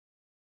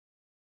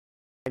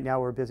Right now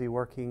we're busy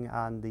working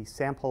on the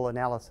sample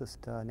analysis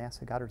at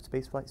NASA Goddard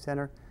Space Flight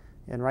Center,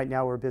 and right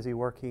now we're busy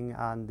working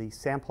on the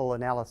sample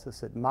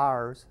analysis at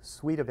Mars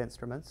suite of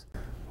instruments.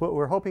 What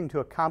we're hoping to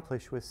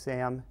accomplish with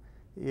SAM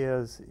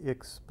is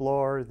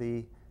explore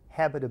the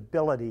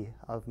habitability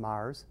of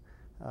Mars.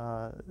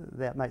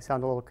 That might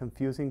sound a little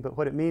confusing, but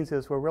what it means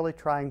is we're really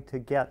trying to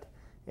get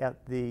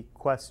at the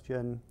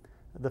question,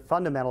 the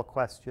fundamental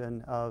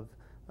question of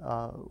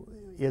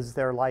is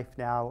there life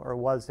now, or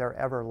was there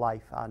ever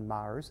life on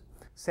Mars?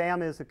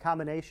 SAM is a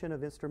combination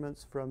of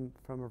instruments from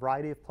a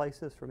variety of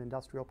places, from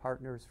industrial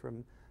partners,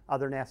 from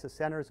other NASA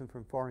centers, and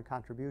from foreign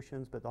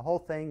contributions, but the whole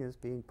thing is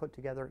being put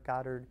together at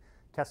Goddard,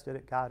 tested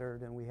at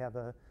Goddard, and we have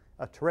a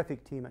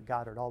terrific team at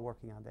Goddard all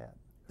working on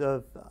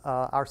that.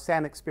 Our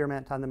SAM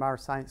experiment on the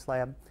Mars Science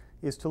Lab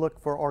is to look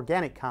for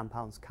organic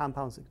compounds,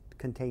 compounds that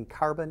contain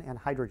carbon and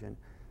hydrogen.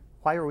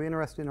 Why are we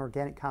interested in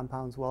organic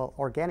compounds? Well,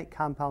 organic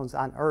compounds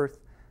on Earth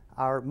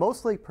are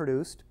mostly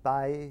produced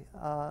by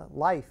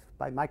life,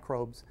 by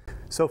microbes.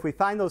 So if we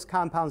find those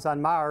compounds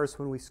on Mars,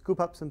 when we scoop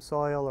up some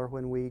soil or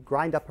when we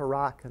grind up a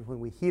rock and when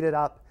we heat it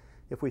up,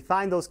 if we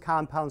find those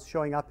compounds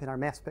showing up in our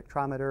mass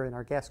spectrometer and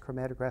our gas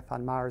chromatograph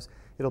on Mars,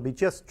 it'll be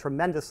just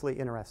tremendously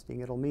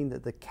interesting. It'll mean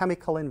that the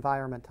chemical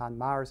environment on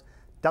Mars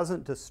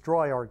doesn't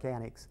destroy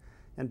organics.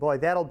 And boy,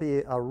 that'll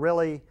be a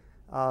really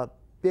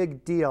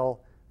big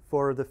deal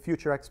for the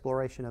future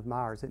exploration of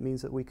Mars. It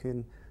means that we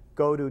can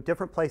go to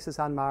different places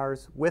on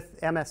Mars with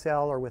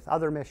MSL or with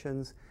other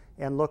missions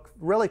and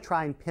really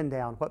try and pin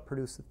down what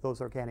produced those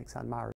organics on Mars.